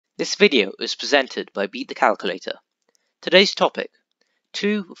This video is presented by Beat the Calculator. Today's topic,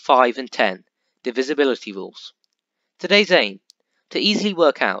 2, 5 and 10, divisibility rules. Today's aim, to easily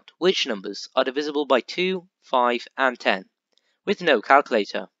work out which numbers are divisible by 2, 5 and 10, with no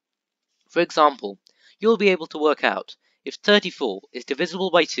calculator. For example, you'll be able to work out if 34 is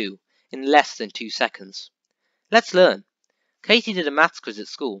divisible by 2 in less than 2 seconds. Let's learn. Katie did a maths quiz at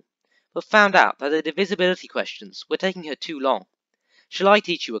school, but found out that the divisibility questions were taking her too long. Shall I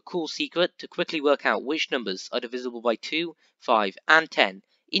teach you a cool secret to quickly work out which numbers are divisible by 2, 5 and 10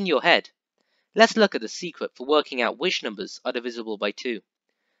 in your head? Let's look at the secret for working out which numbers are divisible by 2.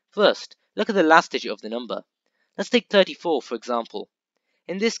 First, look at the last digit of the number. Let's take 34 for example.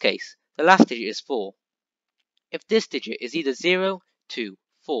 In this case, the last digit is 4. If this digit is either 0, 2,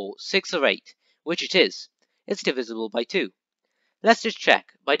 4, 6 or 8, which it is, it's divisible by 2. Let's just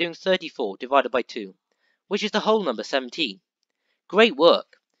check by doing 34 divided by 2, which is the whole number 17. Great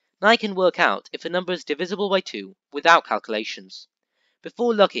work! Now I can work out if a number is divisible by 2 without calculations.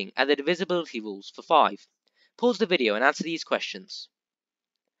 Before looking at the divisibility rules for 5, pause the video and answer these questions.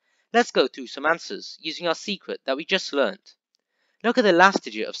 Let's go through some answers using our secret that we just learned. Look at the last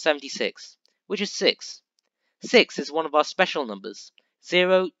digit of 76, which is 6. 6 is one of our special numbers,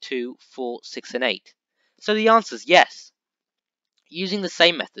 0, 2, 4, 6 and 8. So the answer is yes. Using the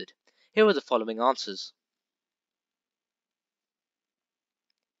same method, here are the following answers.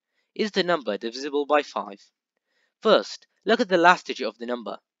 Is the number divisible by 5? First, look at the last digit of the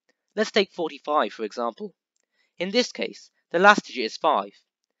number. Let's take 45 for example. In this case, the last digit is 5.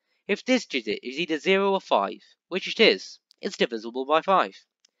 If this digit is either 0 or 5, which it is, it's divisible by 5.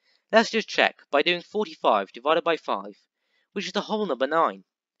 Let's just check by doing 45 divided by 5, which is the whole number 9.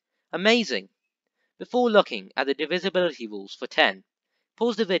 Amazing! Before looking at the divisibility rules for 10,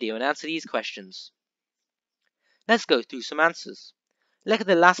 pause the video and answer these questions. Let's go through some answers. Look at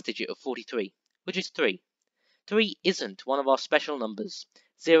the last digit of 43, which is 3. 3 isn't one of our special numbers,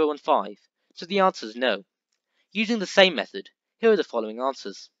 0 and 5, so the answer is no. Using the same method, here are the following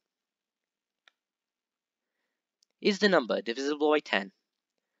answers. Is the number divisible by 10?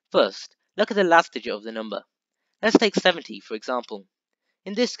 First, look at the last digit of the number. Let's take 70 for example.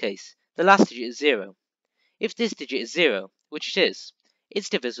 In this case, the last digit is 0. If this digit is 0, which it is, it's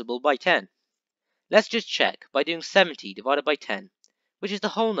divisible by 10. Let's just check by doing 70 divided by 10, which is the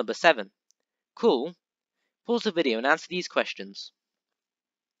whole number 7. Cool! Pause the video and answer these questions.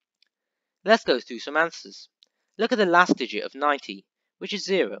 Let's go through some answers. Look at the last digit of 90, which is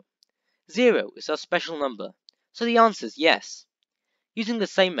 0. 0 is our special number, so the answer is yes. Using the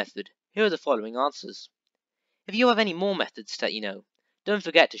same method, here are the following answers. If you have any more methods that you know, don't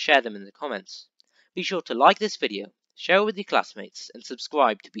forget to share them in the comments. Be sure to like this video, share it with your classmates, and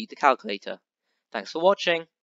subscribe to Beat the Calculator. Thanks for watching.